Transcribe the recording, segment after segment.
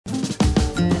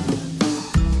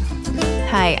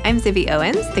Hi, I'm Zibby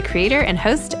Owens, the creator and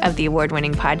host of the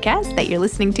award-winning podcast that you're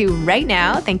listening to right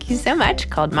now. Thank you so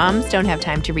much, called Moms Don't Have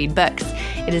Time to Read Books.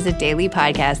 It is a daily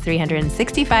podcast,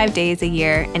 365 days a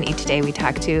year, and each day we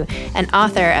talk to an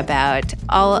author about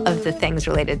all of the things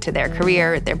related to their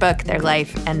career, their book, their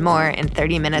life, and more in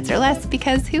 30 minutes or less,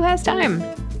 because who has time?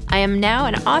 I am now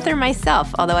an author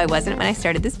myself, although I wasn't when I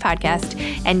started this podcast,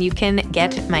 and you can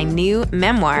get my new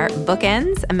memoir,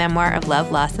 Bookends, a memoir of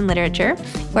love, loss, and literature,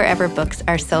 wherever books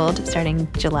are sold starting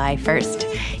July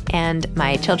 1st. And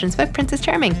my children's book, Princess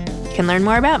Charming. You can learn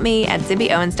more about me at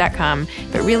zibbyowens.com,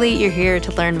 but really you're here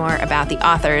to learn more about the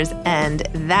authors, and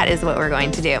that is what we're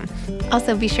going to do.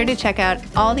 Also, be sure to check out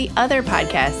all the other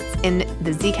podcasts in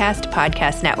the Zcast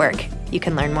Podcast Network. You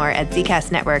can learn more at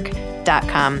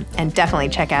zcastnetwork.com and definitely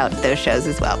check out those shows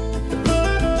as well.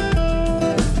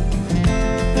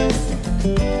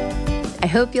 I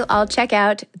hope you'll all check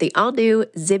out the all-new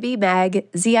Zibby Mag,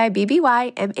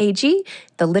 Zibby-Mag,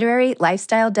 the literary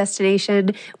lifestyle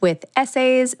destination with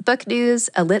essays, book news,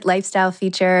 a lit lifestyle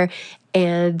feature,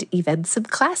 and even some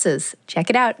classes. Check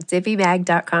it out,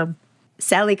 zibbymag.com.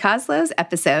 Sally Koslow's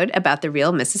episode about the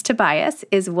real Mrs. Tobias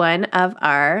is one of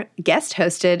our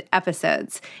guest-hosted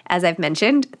episodes. As I've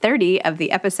mentioned, 30 of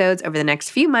the episodes over the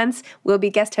next few months will be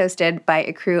guest-hosted by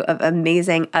a crew of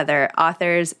amazing other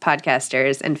authors,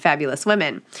 podcasters, and fabulous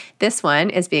women. This one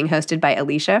is being hosted by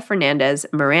Alisha Fernandez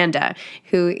Miranda,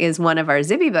 who is one of our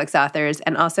Zibby Books authors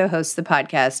and also hosts the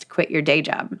podcast Quit Your Day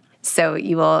Job. So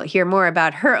you will hear more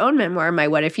about her own memoir, My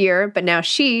What If Year, but now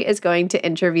she is going to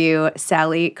interview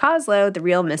Sally Koslow, the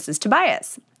real Mrs.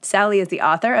 Tobias. Sally is the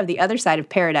author of The Other Side of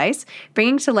Paradise,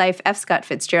 bringing to life F. Scott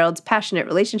Fitzgerald's passionate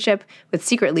relationship with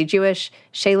secretly Jewish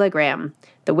Shayla Graham,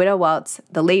 the widow Waltz,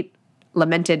 the late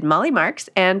lamented Molly Marks,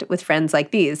 and With Friends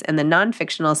Like These, and the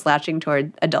non-fictional slouching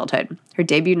toward adulthood. Her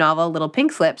debut novel, Little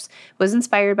Pink Slips, was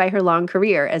inspired by her long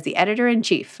career as the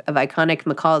editor-in-chief of iconic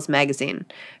McCall's magazine.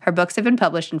 Her books have been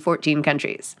published in 14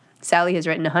 countries. Sally has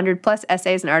written 100-plus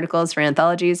essays and articles for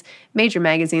anthologies, major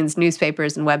magazines,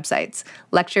 newspapers, and websites,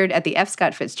 lectured at the F.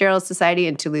 Scott Fitzgerald Society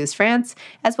in Toulouse, France,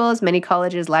 as well as many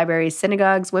colleges, libraries,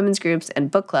 synagogues, women's groups,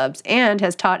 and book clubs, and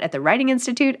has taught at the Writing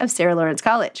Institute of Sarah Lawrence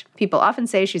College. People often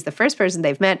say she's the first person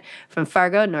they've met from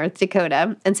Fargo, North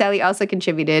Dakota, and Sally also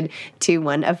contributed to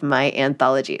one of my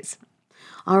anthologies.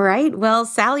 All right. Well,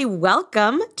 Sally,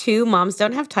 welcome to Moms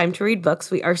Don't Have Time to Read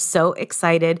Books. We are so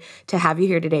excited to have you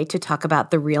here today to talk about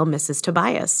the real Mrs.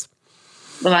 Tobias.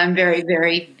 Well, I'm very,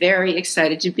 very, very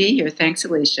excited to be here. Thanks,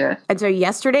 Alisha. And so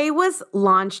yesterday was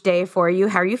launch day for you.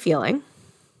 How are you feeling?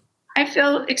 I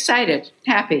feel excited,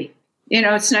 happy. You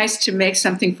know, it's nice to make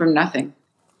something from nothing.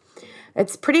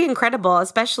 It's pretty incredible,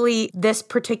 especially this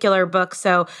particular book.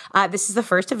 So this is the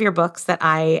first of your books that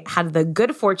I had the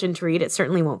good fortune to read. It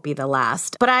certainly won't be the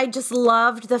last. But I just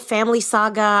loved the family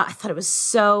saga. I thought it was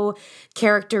so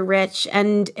character rich.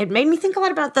 And it made me think a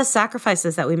lot about the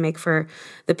sacrifices that we make for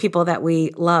the people that we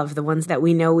love, the ones that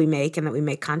we know we make and that we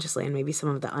make consciously, and maybe some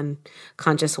of the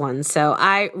unconscious ones. So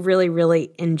I really,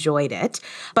 really enjoyed it.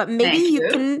 But maybe you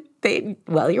can...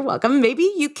 Well, you're welcome.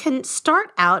 Maybe you can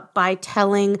start out by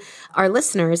telling our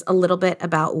listeners a little bit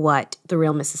about what The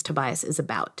Real Mrs. Tobias is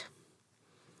about.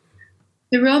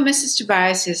 The Real Mrs.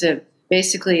 Tobias is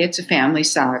basically it's a family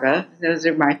saga. Those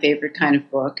are my favorite kind of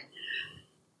book.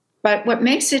 But what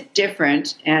makes it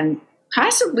different and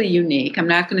possibly unique, I'm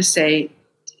not going to say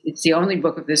it's the only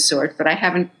book of this sort, but I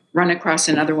haven't run across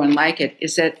another one like it,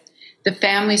 is that the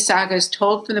family saga is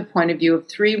told from the point of view of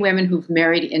three women who've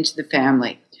married into the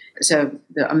family. So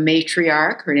a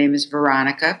matriarch, her name is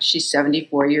Veronica. She's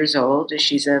 74 years old.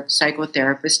 She's a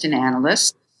psychotherapist and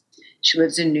analyst. She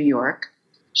lives in New York.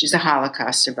 She's a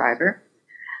Holocaust survivor.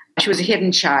 She was a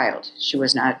hidden child. She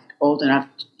was not old enough,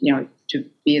 to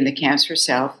be in the camps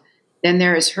herself. Then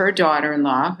there is her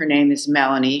daughter-in-law. Her name is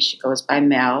Melanie. She goes by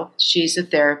Mel. She's a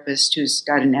therapist who's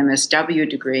got an MSW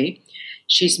degree.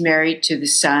 She's married to the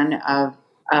son of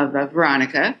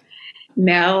Veronica.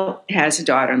 Mel has a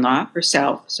daughter-in-law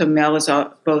herself. So Mel is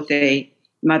both a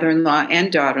mother-in-law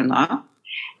and daughter-in-law,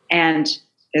 and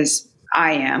as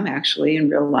I am actually in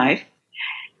real life.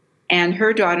 And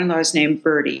her daughter-in-law is named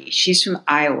Bertie. She's from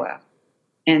Iowa,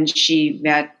 and she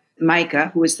met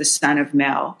Micah, who was the son of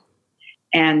Mel.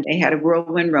 And they had a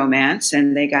whirlwind romance,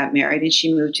 and they got married, and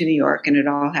she moved to New York, and it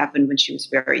all happened when she was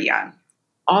very young.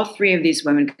 All three of these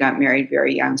women got married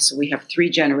very young, so we have three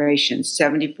generations,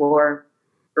 74,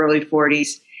 early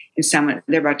 40s, and someone,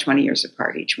 they're about 20 years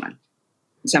apart, each one.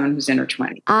 Someone who's in her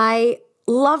 20s. I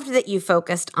loved that you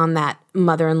focused on that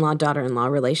mother-in-law, daughter-in-law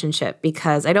relationship,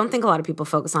 because I don't think a lot of people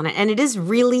focus on it. And it is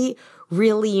really,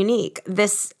 really unique.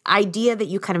 This idea that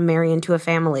you kind of marry into a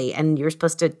family and you're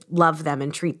supposed to love them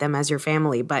and treat them as your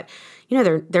family, but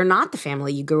they're not the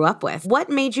family you grew up with. What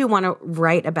made you want to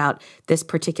write about this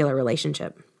particular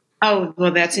relationship? Oh,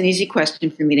 well, that's an easy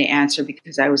question for me to answer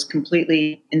because I was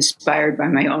completely inspired by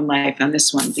my own life on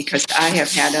this one, because I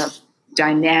have had a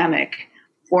dynamic,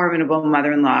 formidable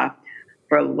mother-in-law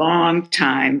for a long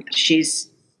time. She's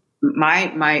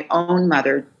my own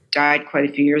mother died quite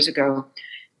a few years ago,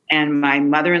 and my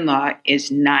mother-in-law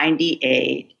is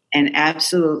 98 and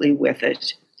absolutely with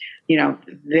it.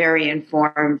 Very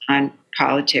informed on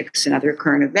politics and other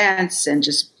current events, and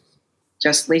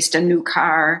just leased a new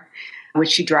car, which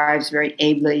she drives very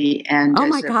ably. And oh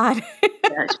my God.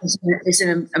 she's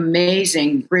an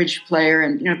amazing bridge player,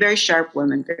 and very sharp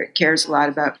woman. Cares a lot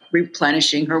about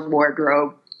replenishing her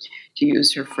wardrobe, to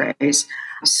use her phrase.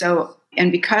 So,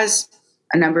 and because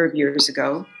a number of years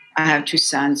ago, I have two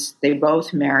sons, they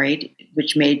both married,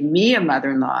 which made me a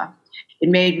mother-in-law. It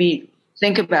made me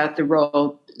think about the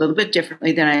role a little bit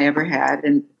differently than I ever had,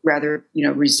 and rather,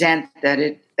 resent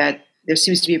that there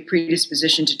seems to be a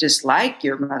predisposition to dislike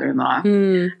your mother-in-law.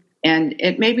 And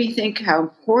it made me think how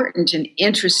important and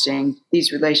interesting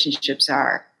these relationships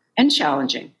are, and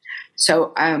challenging.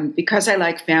 So because I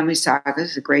like family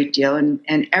sagas a great deal,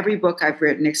 and every book I've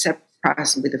written, except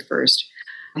possibly the first,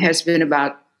 has been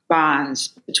about bonds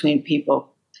between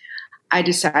people, I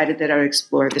decided that I would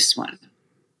explore this one.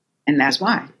 And that's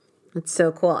why. That's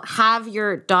so cool. Have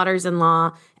your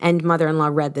daughters-in-law and mother-in-law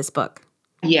read this book?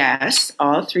 Yes,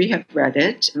 all three have read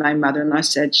it. My mother-in-law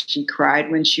said she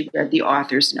cried when she read the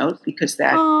author's note, because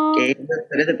that gave a little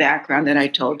bit of the background that I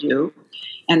told you,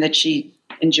 and that she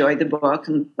enjoyed the book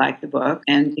and liked the book.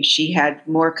 And if she had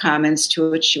more comments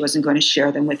to it, she wasn't going to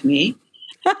share them with me.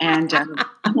 And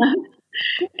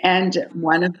and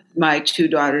one of my two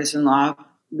daughters-in-law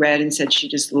read and said she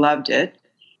just loved it.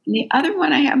 And the other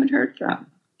one I haven't heard from.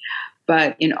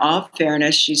 But in all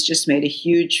fairness, she's just made a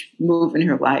huge move in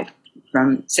her life,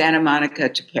 from Santa Monica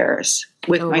to Paris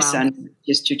with my son,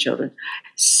 his two children.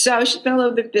 So she's been a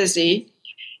little bit busy,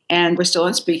 and we're still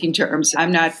on speaking terms.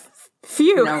 I'm not.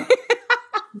 Phew.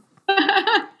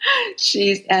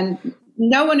 And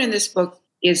no one in this book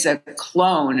is a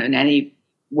clone in any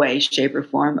way, shape, or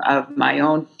form of my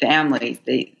own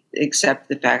family, except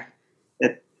the fact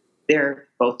that they're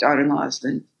both daughter-in-laws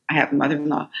and I have a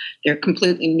mother-in-law. They're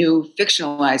completely new,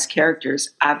 fictionalized characters,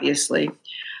 obviously,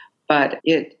 but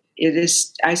it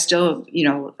is. I still,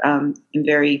 am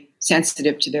very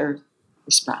sensitive to their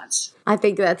response. I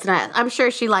think that's nice. I'm sure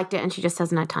she liked it, and she just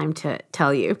hasn't had time to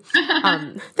tell you.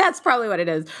 That's probably what it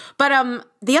is. But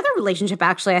the other relationship,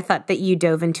 actually, I thought that you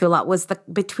dove into a lot was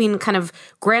between kind of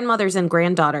grandmothers and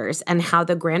granddaughters, and how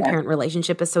the grandparent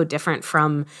relationship is so different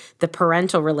from the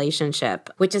parental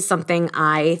relationship, which is something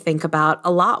I think about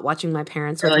a lot watching my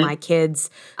parents with my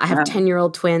kids. I have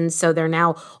 10-year-old twins, so they're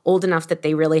now old enough that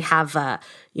they really have a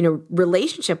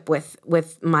relationship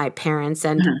with my parents,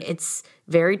 and it's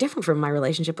very different from my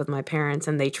relationship with my parents,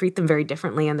 and they treat them very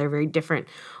differently, and they're very different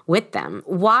with them.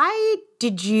 Why do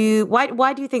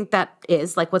you think that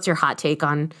is? Like, what's your hot take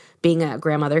on being a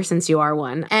grandmother, since you are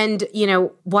one? And,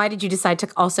 why did you decide to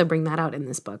also bring that out in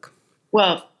this book?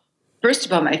 Well, first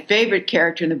of all, my favorite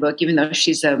character in the book, even though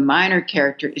she's a minor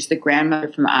character, is the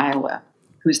grandmother from Iowa,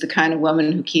 who's the kind of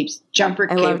woman who keeps jumper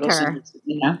cables,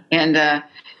 and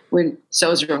when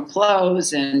sews her own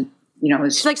clothes, and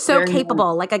she's like so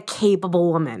capable, like a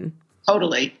capable woman.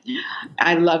 Totally.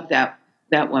 I love that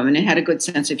woman, and had a good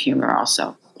sense of humor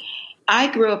also. I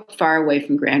grew up far away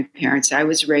from grandparents. I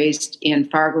was raised in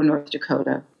Fargo, North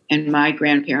Dakota, and my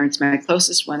grandparents, my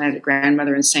closest one, had a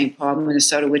grandmother in St. Paul,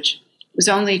 Minnesota, which was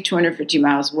only 250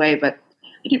 miles away, but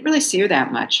I didn't really see her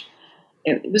that much.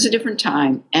 It was a different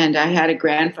time. And I had a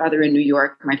grandfather in New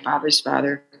York, my father's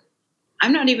father.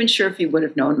 I'm not even sure if he would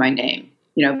have known my name,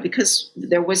 because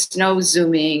there was no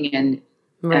Zooming and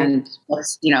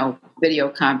video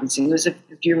conferencing. It was if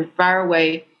you were far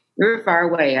away, we were far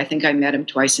away. I think I met him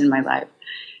twice in my life.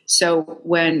 So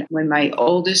when my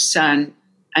oldest son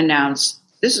announced,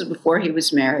 this was before he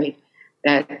was married,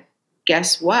 that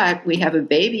guess what, we have a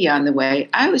baby on the way,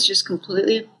 I was just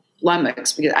completely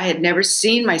flummoxed, because I had never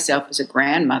seen myself as a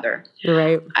grandmother.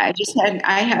 Right. I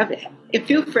have a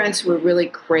few friends who were really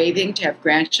craving to have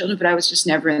grandchildren, but I was just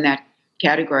never in that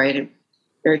category. I had a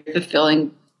very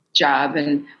fulfilling job,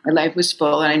 and my life was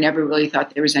full, and I never really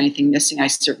thought there was anything missing. I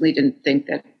certainly didn't think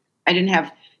that, I didn't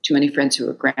have too many friends who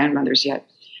were grandmothers yet.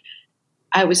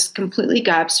 I was completely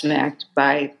gobsmacked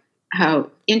by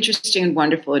how interesting and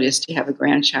wonderful it is to have a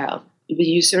grandchild,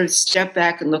 you sort of step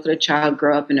back and look at a child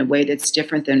grow up in a way that's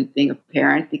different than being a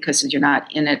parent because you're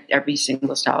not in it every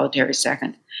single solitary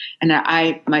second. And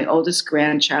my oldest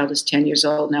grandchild is 10 years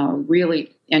old now, a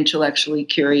really intellectually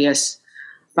curious,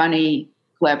 funny,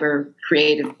 clever,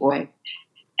 creative boy.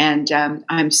 And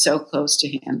I'm so close to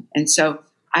him. And so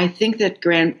I think that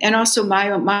and also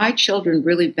my children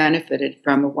really benefited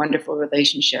from a wonderful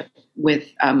relationship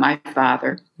with my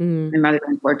father. My mother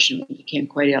unfortunately became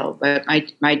quite ill, but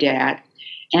my dad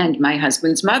and my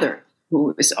husband's mother,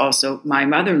 who is also my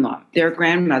mother-in-law, their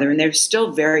grandmother, and they're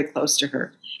still very close to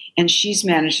her. And she's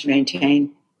managed to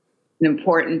maintain an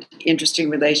important, interesting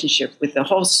relationship with a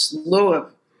whole slew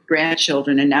of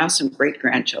grandchildren and now some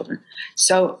great-grandchildren.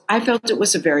 So I felt it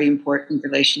was a very important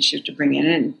relationship to bring in.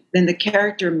 And then the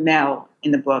character Mel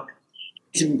in the book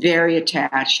is very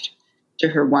attached to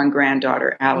her one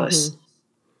granddaughter, Alice.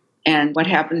 And what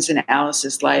happens in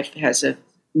Alice's life has a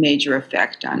major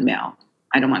effect on Mel.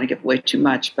 I don't want to give away too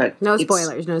much, but no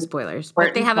spoilers.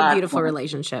 But they have a beautiful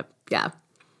relationship. Yeah.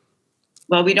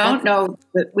 Well, we don't know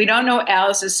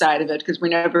Alice's side of it because we're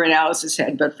never in Alice's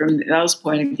head. But from Mel's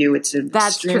point of view, it's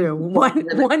that's true.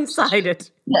 One-sided.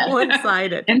 Yeah.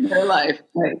 One-sided in her life.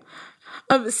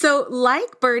 Right. So,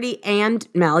 like Birdie and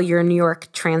Mel, you're a New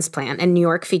York transplant, and New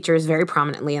York features very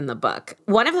prominently in the book.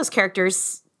 One of those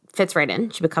characters fits right in.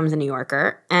 She becomes a New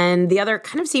Yorker, and the other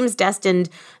kind of seems destined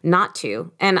not to.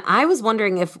 And I was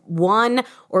wondering if one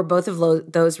or both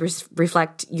of those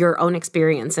reflect your own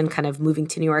experience in kind of moving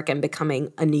to New York and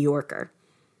becoming a New Yorker.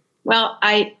 Well,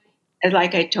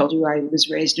 like I told you, I was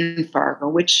raised in Fargo,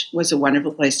 which was a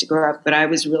wonderful place to grow up, but I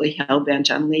was really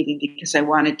hell-bent on leaving because I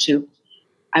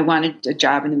wanted a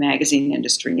job in the magazine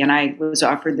industry, and I was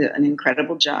offered an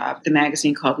incredible job. The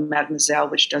magazine called Mademoiselle,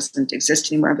 which doesn't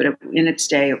exist anymore, but in its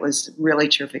day, it was a really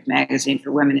terrific magazine for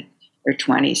women in their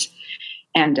 20s.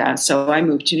 And so I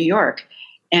moved to New York,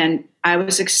 and I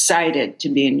was excited to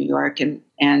be in New York.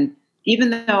 And even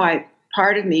though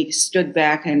part of me stood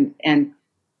back and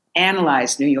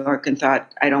analyzed New York and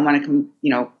thought, I don't want to come,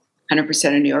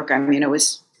 100% of New York. I mean,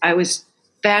 I was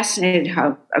fascinated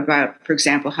about, for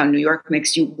example, how New York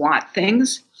makes you want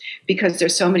things because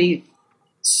there's so many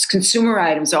consumer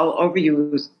items all over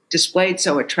you displayed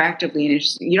so attractively. And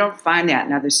you don't find that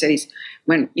in other cities.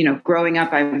 When, growing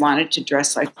up, I wanted to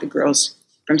dress like the girls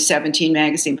from 17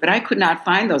 magazine, but I could not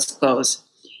find those clothes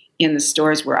in the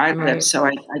stores where I lived. So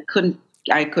I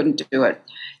couldn't do it.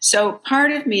 So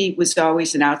part of me was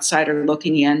always an outsider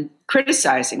looking in,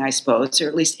 criticizing, I suppose, or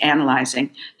at least analyzing.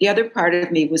 The other part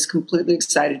of me was completely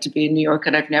excited to be in New York,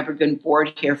 and I've never been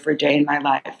bored here for a day in my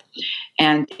life.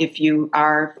 And if you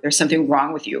are, there's something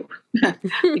wrong with you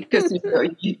because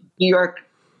New York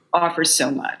offers so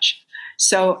much.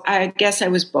 So I guess I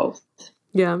was both.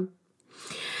 Yeah.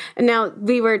 Now,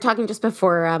 we were talking just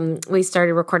before we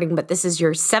started recording, but this is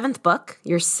your 7th book,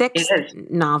 your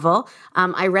 6th novel.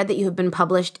 I read that you have been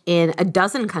published in a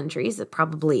dozen countries,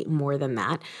 probably more than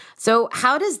that. So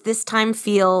how does this time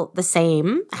feel the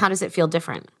same? How does it feel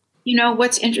different?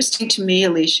 What's interesting to me,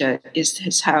 Alisha,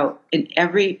 is how in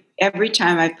every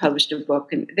time I've published a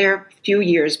book, and there are a few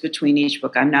years between each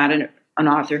book. I'm not an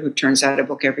author who turns out a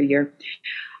book every year.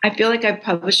 I feel like I'm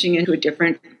publishing into a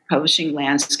different publishing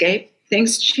landscape.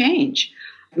 Things change.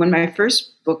 When my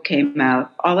first book came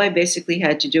out, all I basically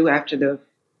had to do after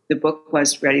the book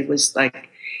was ready was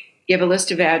give a list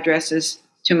of addresses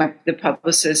to the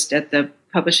publicist at the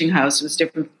publishing house. It was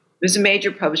different. It was a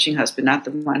major publishing house, but not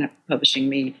the one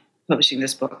publishing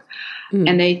this book.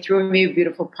 And they threw me a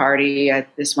beautiful party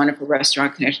at this wonderful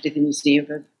restaurant connected to the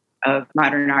Museum of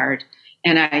Modern Art.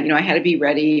 And I had to be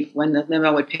ready when the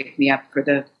limo would pick me up for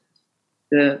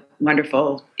the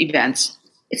wonderful events.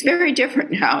 It's very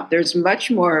different now. There's much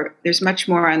more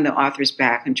on the author's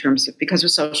back because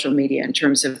of social media in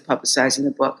terms of publicizing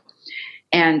the book.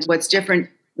 And what's different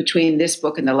between this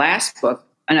book and the last book,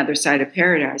 Another Side of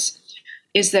Paradise,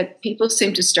 is that people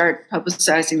seem to start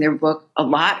publicizing their book a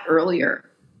lot earlier.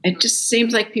 It just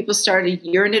seems like people start a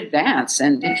year in advance.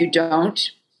 And if you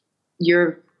don't,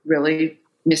 you're really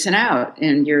missing out,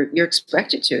 and you're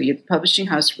expected to. Your publishing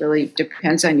house really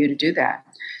depends on you to do that.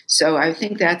 So I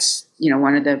think that's,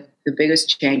 one of the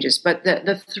biggest changes. But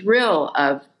the thrill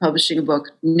of publishing a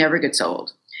book never gets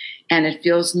old. And it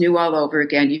feels new all over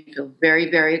again. You feel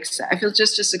very, very excited. I feel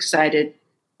just as excited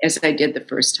as I did the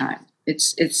first time.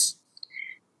 It's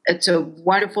a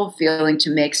wonderful feeling to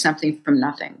make something from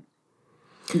nothing.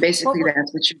 Basically,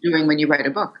 that's what you're doing when you write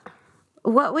a book.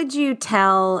 What would you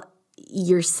tell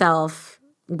yourself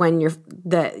when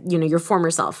your former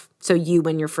self, so you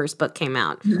when your first book came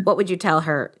out, what would you tell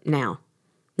her now,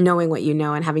 knowing what you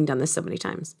know and having done this so many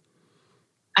times?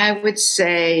 I would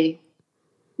say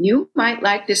you might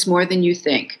like this more than you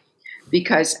think,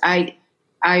 because I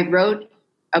wrote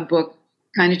a book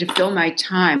kind of to fill my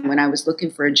time when I was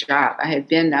looking for a job. I had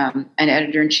been an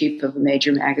editor-in-chief of a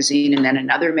major magazine, and then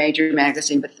another major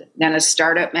magazine, but then a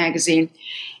startup magazine,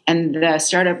 and the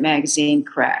startup magazine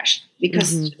crashed,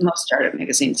 because most startup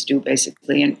magazines do,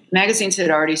 basically. And magazines had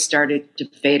already started to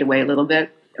fade away a little bit.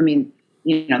 I mean,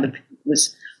 it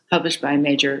was published by a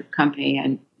major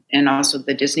company and also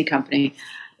the Disney company.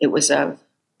 It was a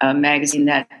magazine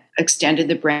that extended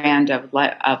the brand of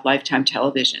Lifetime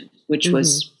Television, which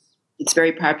was, it's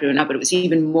very popular now, but it was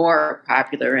even more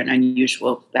popular and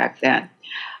unusual back then.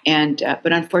 And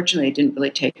but unfortunately, it didn't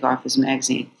really take off as a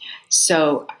magazine.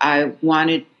 So I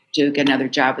wanted to get another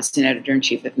job as an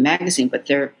editor-in-chief of a magazine, but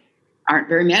there aren't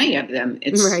very many of them.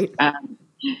 It's right.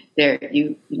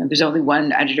 There's only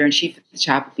one editor-in-chief at the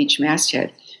top of each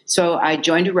masthead. So I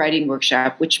joined a writing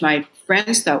workshop, which my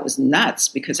friends thought was nuts,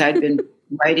 because I'd been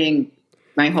writing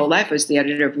my whole life. I was the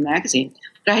editor of a magazine,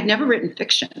 but I had never written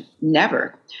fiction,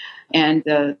 never. And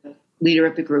the leader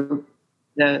of the group,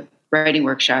 the writing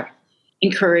workshop,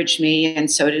 encouraged me,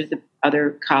 and so did the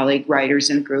other colleague writers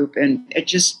in the group. And it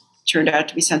just turned out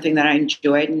to be something that I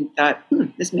enjoyed, and thought,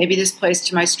 this plays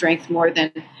to my strength more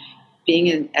than being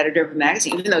an editor of a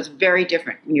magazine, even though it's very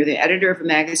different. When you're the editor of a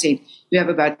magazine, you have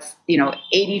about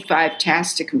 85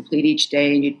 tasks to complete each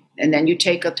day, and then you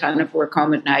take a ton of work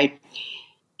home at night.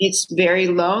 It's very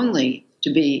lonely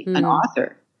to be an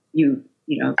author.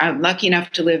 I'm lucky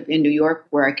enough to live in New York,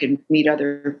 where I can meet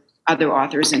other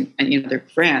authors and their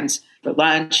friends for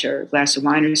lunch or a glass of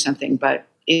wine or something. But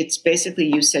it's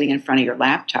basically you sitting in front of your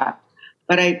laptop.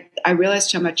 But I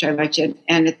realized how much I liked it.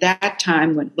 And at that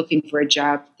time, when looking for a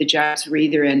job, the jobs were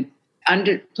either in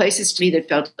places to me that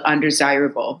felt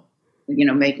undesirable. I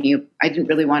didn't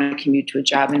really want to commute to a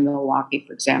job in Milwaukee,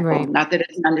 for example. Right. Not that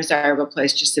it's an undesirable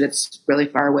place, just that it's really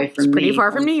far away from me. Pretty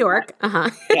far from New York. Yeah,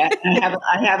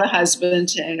 I have a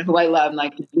husband who I love and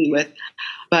like to be with.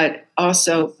 But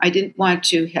also, I didn't want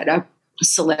to head up a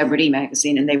celebrity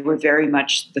magazine, and they were very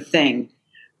much the thing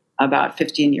about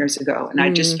 15 years ago. And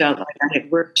I just felt like I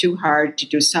had worked too hard to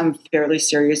do some fairly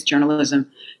serious journalism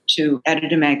to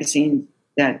edit a magazine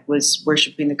that was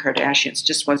worshiping the Kardashians.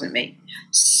 Just wasn't me.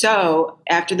 So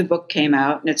after the book came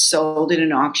out and it sold in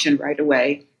an auction right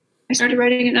away, I started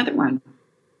writing another one.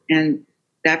 And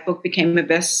that book became a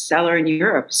bestseller in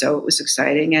Europe. So it was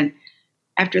exciting. And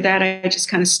after that, I just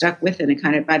kind of stuck with it.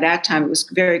 And by that time, it was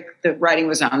the writing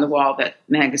was on the wall that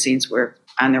magazines were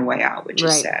on their way out, which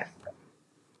is sad.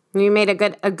 You made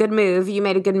a good move. You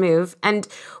made a good move. And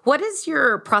what is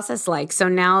your process like? So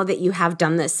now that you have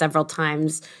done this several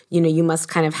times, you must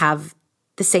kind of have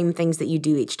the same things that you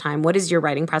do each time. What is your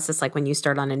writing process like when you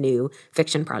start on a new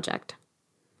fiction project?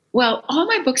 Well, all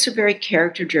my books are very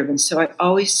character driven. So I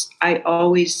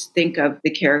always think of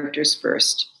the characters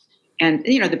first. And,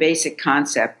 the basic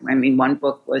concept. I mean, one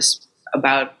book was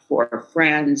about 4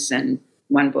 friends, and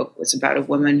one book was about a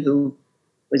woman who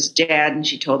was dead, and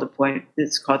she told a point.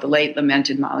 It's called The Late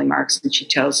Lamented Molly Marks, and she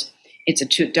tells it's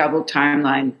a double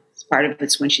timeline. Part of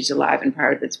it's when she's alive, and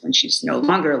part of it's when she's no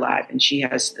longer alive, and she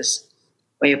has this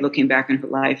way of looking back on her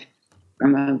life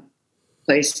from a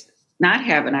place, not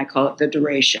heaven, I call it the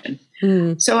duration.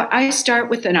 So I start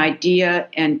with an idea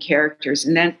and characters,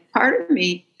 and then part of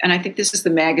me, and I think this is the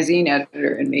magazine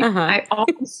editor in me, I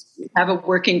always have a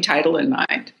working title in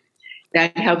mind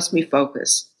that helps me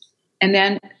focus. And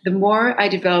then the more I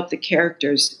develop the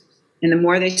characters and the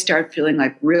more they start feeling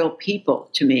like real people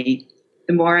to me,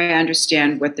 the more I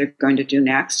understand what they're going to do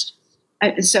next.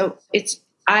 And so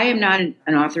I am not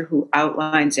an author who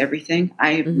outlines everything.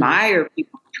 I admire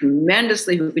people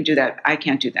tremendously who can do that. I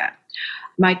can't do that.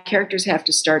 My characters have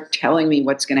to start telling me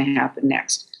what's going to happen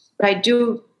next. But I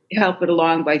do help it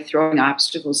along by throwing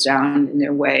obstacles down in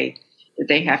their way that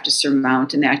they have to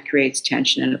surmount, and that creates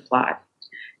tension in a plot.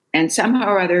 And somehow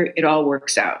or other, it all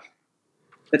works out.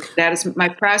 But that is my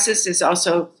process is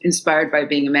also inspired by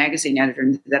being a magazine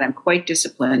editor, that I'm quite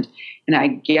disciplined, and I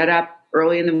get up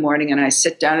early in the morning and I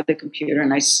sit down at the computer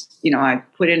and I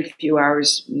put in a few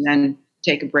hours and then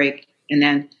take a break. And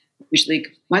then usually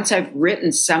once I've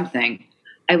written something,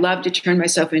 I love to turn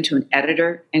myself into an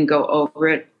editor and go over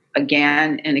it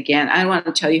again and again. I don't want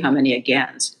to tell you how many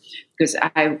agains, because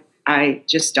I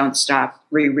just don't stop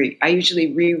reread. I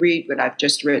usually reread what I've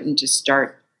just written to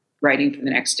start writing for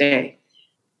the next day.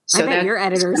 So I bet your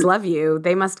editors love you.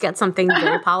 They must get something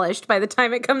very polished by the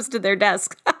time it comes to their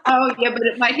desk. Oh, yeah, but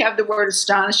it might have the word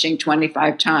astonishing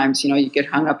 25 times. You get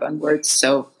hung up on words.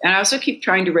 So, and I also keep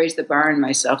trying to raise the bar on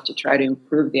myself to try to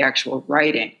improve the actual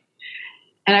writing.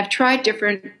 And I've tried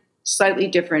different slightly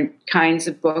different kinds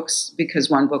of books because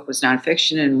one book was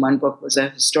nonfiction and one book was a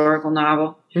historical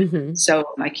novel. Mm-hmm. So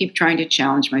I keep trying to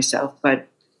challenge myself, but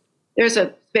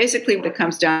basically what it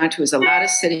comes down to is a lot of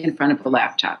sitting in front of a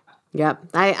laptop. Yep.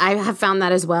 I have found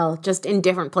that as well, just in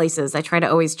different places. I try to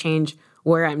always change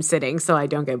where I'm sitting so I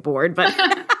don't get bored, but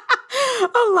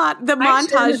a lot.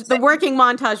 The working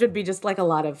montage would be just like a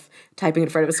lot of typing in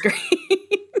front of a screen.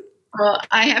 Well,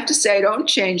 I have to say, I don't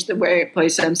change the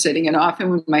place I'm sitting. And often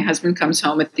when my husband comes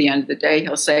home at the end of the day,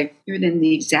 he'll say, "You're in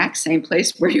the exact same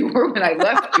place where you were when I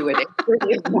left you at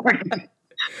 8:30 in the morning."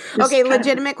 Okay,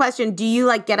 legitimate question. Do you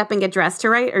like get up and get dressed to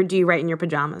write, or do you write in your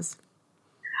pajamas?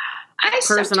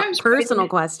 Personal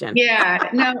question. Yeah,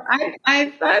 no,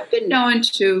 I've been known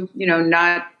to,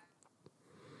 not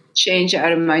change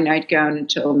out of my nightgown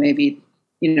until maybe,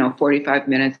 45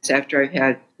 minutes after I've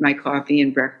had my coffee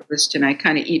and breakfast, and I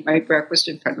kind of eat my breakfast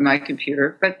in front of my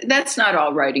computer. But that's not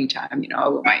all writing time,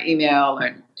 my email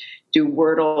and do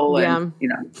Wordle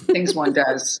and, things one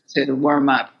does to warm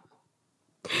up.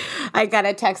 I got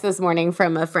a text this morning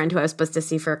from a friend who I was supposed to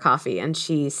see for coffee, and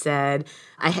she said,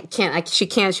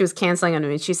 she was canceling on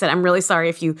me. She said, "I'm really sorry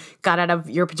if you got out of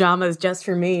your pajamas just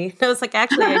for me." And I was like,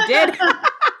 actually, I did.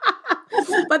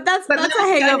 But that's a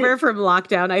hangover from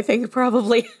lockdown, I think,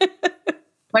 probably.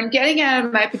 When getting out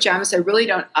of my pajamas, I really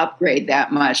don't upgrade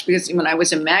that much because when I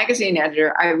was a magazine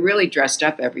editor, I really dressed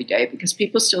up every day because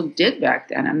people still did back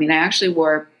then. I mean, I actually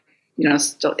wore,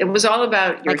 it was all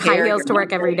about your hair, high heels to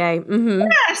work every day. Mm-hmm.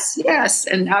 Yes.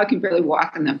 And now I can barely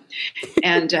walk in them.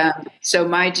 And so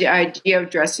my idea of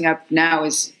dressing up now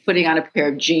is putting on a pair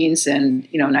of jeans and,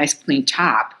 a nice clean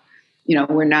top.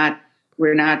 We're not.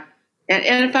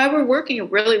 And if I were working,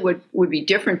 it really would be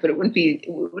different, but it wouldn't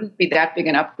be that big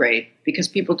an upgrade because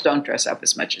people don't dress up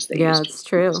as much as they used to. Yeah, it's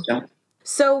true.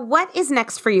 So what is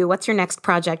next for you? What's your next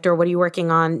project, or what are you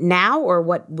working on now, or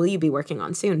what will you be working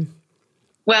on soon?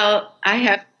 Well, I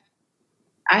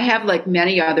have like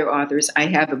many other authors. I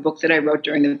have a book that I wrote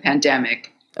during the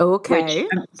pandemic. Okay. Which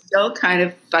I'm still kind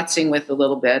of futzing with a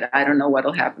little bit. I don't know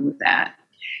what'll happen with that.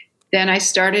 Then I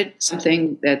started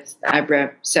something that I've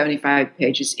read 75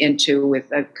 pages into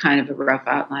with a kind of a rough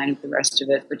outline of the rest of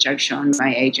it, which I've shown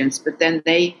my agents. But then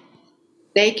they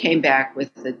came back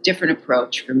with a different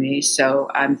approach for me. So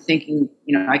I'm thinking,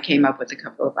 I came up with a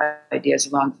couple of ideas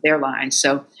along their lines.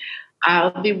 So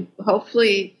I'll be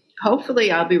hopefully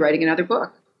I'll be writing another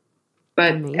book.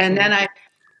 But Amazing. And then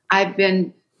I've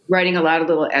been writing a lot of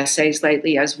little essays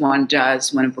lately, as one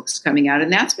does when a book's coming out, and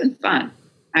that's been fun.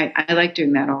 I like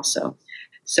doing that also.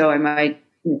 So I might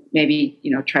maybe,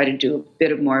 try to do a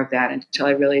bit of more of that until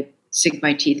I really sink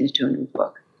my teeth into a new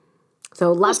book.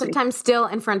 So lots of time still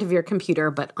in front of your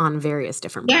computer, but on various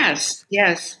different projects.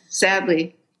 Yes,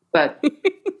 sadly, but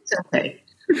it's okay.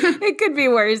 It could be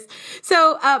worse.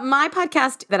 So my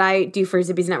podcast that I do for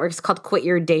Zibby's Network is called Quit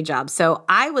Your Day Job. So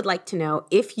I would like to know,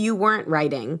 if you weren't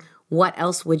writing, what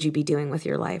else would you be doing with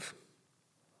your life?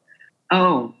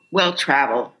 Oh, well,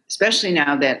 travel, especially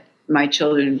now that my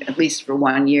children, at least for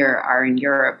 1 year, are in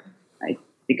Europe. I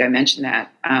think I mentioned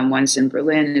that. One's in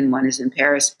Berlin and one is in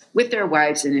Paris with their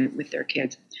wives and with their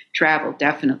kids. Travel,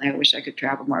 definitely. I wish I could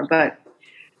travel more, but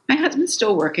my husband's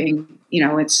still working.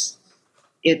 We're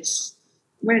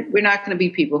not going to be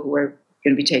people who are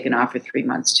going to be taken off for 3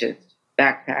 months to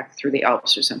backpack through the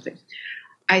Alps or something.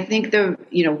 I think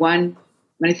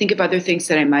when I think of other things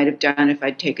that I might have done if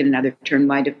I'd taken another turn,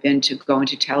 might have been to go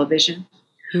into television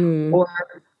or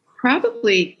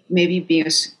probably maybe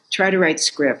try to write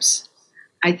scripts.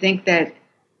 I think that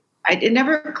it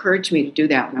never occurred to me to do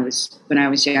that when I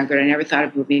was younger. I never thought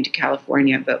of moving to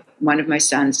California, but one of my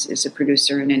sons is a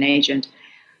producer and an agent,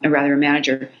 and rather a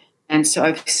manager. And so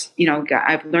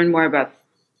I've learned more about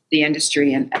the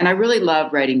industry, and I really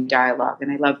love writing dialogue,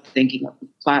 and I love thinking of the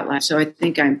plot line. So I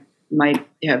think I might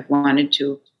have wanted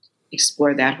to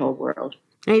explore that whole world.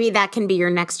 Maybe that can be your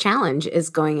next challenge, is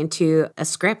going into a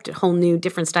script, a whole new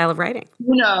different style of writing.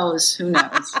 Who knows?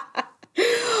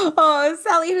 Oh,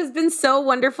 Sally, it has been so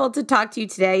wonderful to talk to you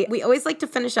today. We always like to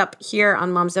finish up here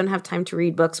on Moms Don't Have Time to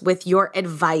Read Books with your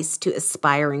advice to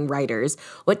aspiring writers.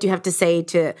 What do you have to say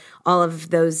to all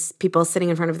of those people sitting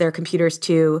in front of their computers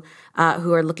who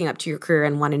are looking up to your career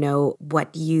and want to know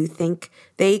what you think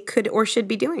they could or should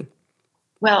be doing?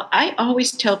 Well, I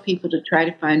always tell people to try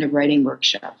to find a writing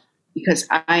workshop because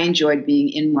I enjoyed being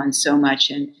in one so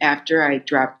much. And after I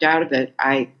dropped out of it,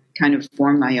 I kind of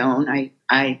formed my own.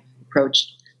 I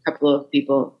approached a couple of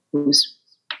people whose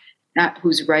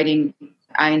writing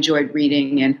I enjoyed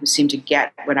reading and who seemed to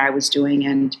get what I was doing,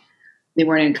 and they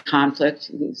weren't in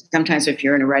conflict. Sometimes if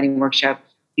you're in a writing workshop,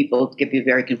 people give you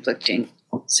very conflicting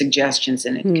suggestions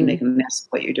and it can make a mess of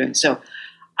what you're doing. So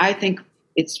I think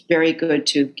it's very good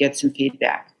to get some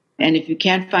feedback. And if you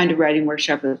can't find a writing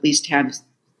workshop, at least have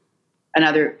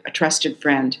a trusted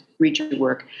friend read your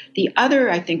work. The other,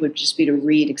 I think, would just be to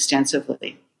read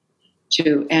extensively,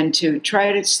 and to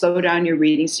try to slow down your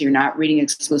reading so you're not reading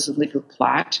exclusively for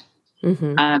plot,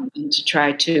 and to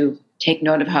try to take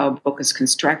note of how a book is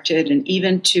constructed, and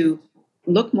even to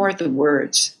look more at the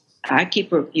words. I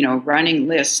keep a running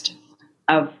list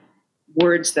of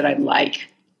words that I like,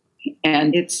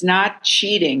 and it's not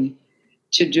cheating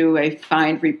to do a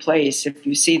find replace if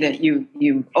you see that you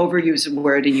overuse a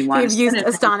word and you want to used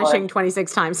astonishing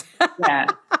 26 times. Yeah,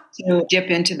 to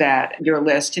dip into your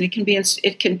list, and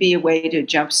it can be a way to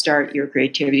jumpstart your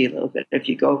creativity a little bit if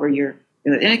you go over and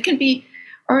it could be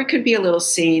a little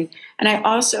scene.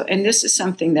 And this is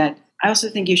something that I also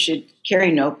think you should carry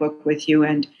a notebook with you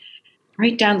and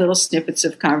write down little snippets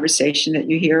of conversation that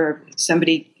you hear, or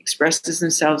somebody expresses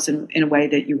themselves in a way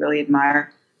that you really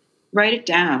admire. Write it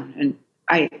down. And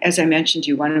as I mentioned to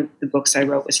you, one of the books I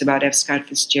wrote was about F. Scott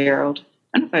Fitzgerald.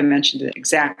 I don't know if I mentioned it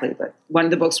exactly, but one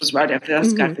of the books was about F.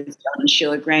 Scott Fitzgerald and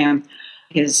Sheila Graham,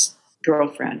 his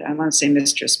girlfriend. I want to say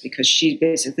mistress because she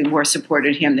basically more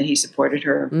supported him than he supported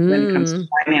her when it comes to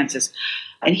finances.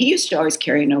 And he used to always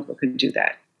carry a notebook and do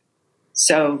that.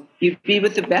 So you'd be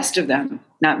with the best of them,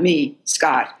 not me,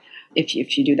 Scott, if you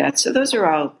do that. So those are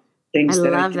all things I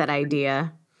love that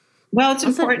idea. Well, it's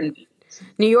important.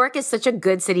 New York is such a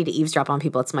good city to eavesdrop on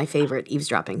people. It's my favorite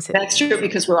eavesdropping city. That's true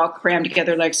because we're all crammed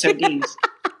together like sardines.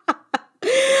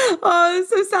 Oh,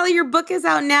 so Sally, your book is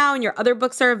out now and your other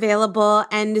books are available.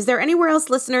 And is there anywhere else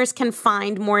listeners can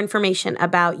find more information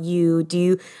about you? Do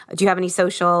you have any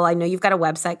social? I know you've got a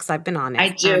website because I've been on it. I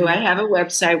do. I have a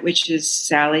website, which is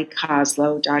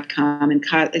sallykoslow.com, and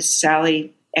it's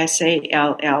Sally,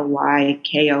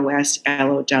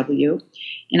 SALLYKOSLOW.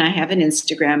 And I have an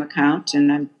Instagram account,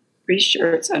 and I'm pretty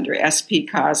sure it's under SP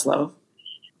Koslow.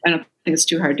 I don't think it's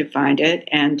too hard to find it.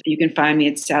 And you can find me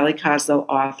at Sally Koslow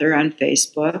Author on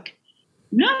Facebook.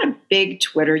 I'm not a big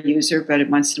Twitter user, but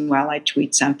once in a while I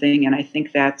tweet something, and I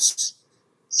think that's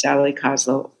Sally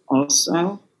Koslow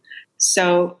also.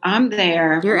 So I'm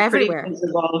there. You're everywhere.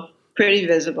 Pretty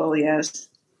visible, yes.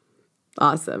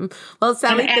 Awesome. Well,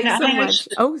 Sally, thanks so much.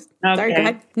 Sorry, go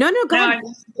ahead. No, go ahead. I'm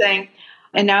just saying.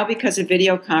 And now because of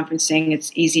video conferencing,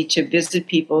 it's easy to visit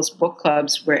people's book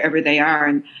clubs wherever they are.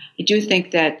 And I do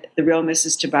think that The Real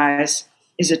Mrs. Tobias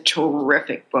is a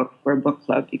terrific book for a book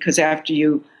club, because after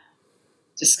you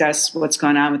discuss what's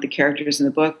going on with the characters in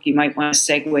the book, you might want to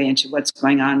segue into what's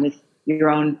going on with your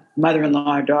own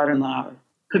mother-in-law or daughter-in-law.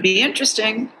 Could be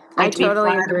interesting. I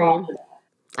totally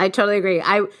agree.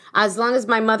 As long as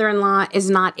my mother-in-law is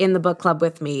not in the book club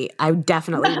with me, I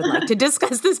definitely would like to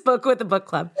discuss this book with the book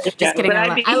club. Just kidding.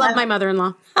 I love my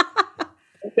mother-in-law.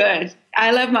 Good.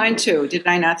 I love mine too. Did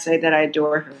I not say that I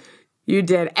adore her? You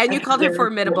did. And you called her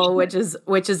formidable, which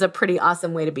is a pretty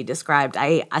awesome way to be described.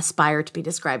 I aspire to be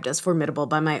described as formidable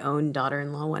by my own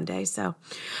daughter-in-law one day. So,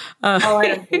 I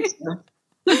don't think so.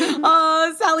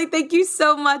 Oh, Sally, thank you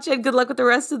so much, and good luck with the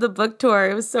rest of the book tour.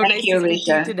 It was so nice to speak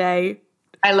to you today.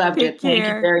 I loved it. Thank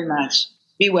you very much.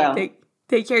 Be well.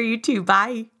 Take care, you too.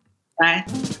 Bye. Bye.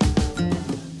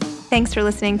 Thanks for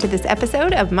listening to this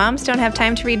episode of Moms Don't Have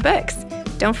Time to Read Books.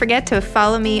 Don't forget to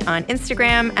follow me on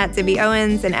Instagram at Zibby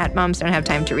Owens and at Moms Don't Have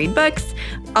Time to Read Books.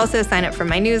 Also sign up for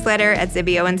my newsletter at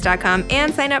zibbyowens.com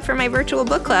and sign up for my virtual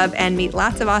book club and meet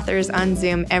lots of authors on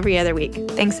Zoom every other week.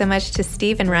 Thanks so much to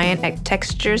Steve and Ryan at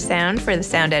Texture Sound for the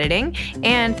sound editing.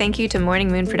 And thank you to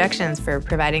Morning Moon Productions for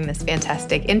providing this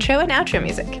fantastic intro and outro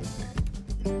music.